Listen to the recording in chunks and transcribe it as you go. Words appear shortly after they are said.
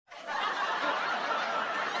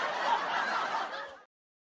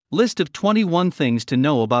List of 21 things to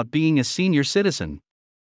know about being a senior citizen.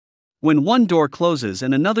 When one door closes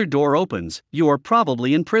and another door opens, you are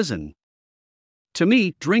probably in prison. To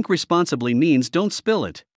me, drink responsibly means don't spill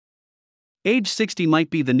it. Age 60 might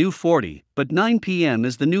be the new 40, but 9 p.m.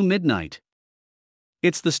 is the new midnight.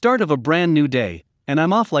 It's the start of a brand new day, and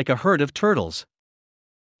I'm off like a herd of turtles.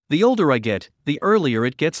 The older I get, the earlier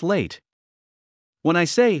it gets late. When I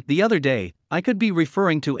say the other day, I could be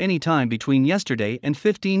referring to any time between yesterday and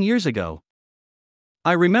 15 years ago.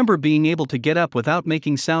 I remember being able to get up without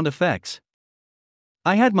making sound effects.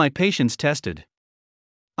 I had my patience tested.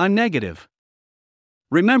 I'm negative.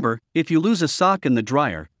 Remember, if you lose a sock in the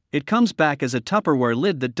dryer, it comes back as a Tupperware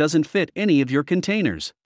lid that doesn't fit any of your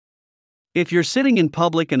containers. If you're sitting in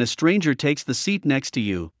public and a stranger takes the seat next to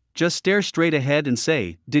you, just stare straight ahead and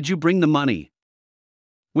say, "Did you bring the money?"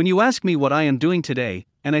 When you ask me what I am doing today,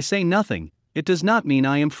 and I say nothing, it does not mean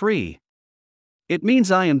I am free. It means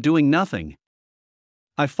I am doing nothing.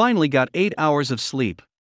 I finally got 8 hours of sleep.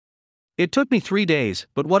 It took me 3 days,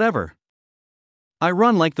 but whatever. I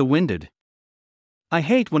run like the winded. I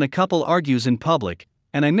hate when a couple argues in public,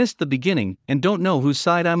 and I missed the beginning and don't know whose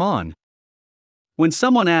side I'm on. When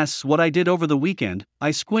someone asks what I did over the weekend,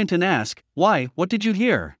 I squint and ask, "Why, what did you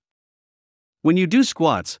hear?" When you do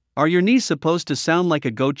squats, are your knees supposed to sound like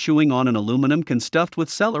a goat chewing on an aluminum can stuffed with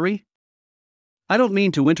celery? I don't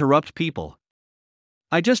mean to interrupt people.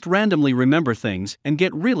 I just randomly remember things and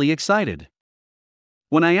get really excited.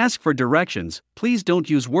 When I ask for directions, please don't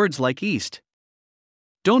use words like east.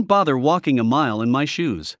 Don't bother walking a mile in my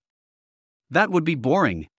shoes. That would be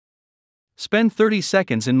boring. Spend 30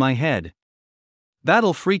 seconds in my head.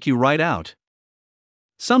 That'll freak you right out.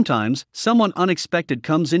 Sometimes, someone unexpected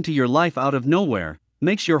comes into your life out of nowhere,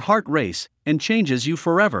 makes your heart race, and changes you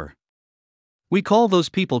forever. We call those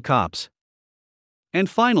people cops. And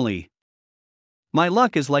finally, my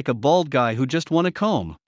luck is like a bald guy who just won a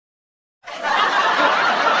comb.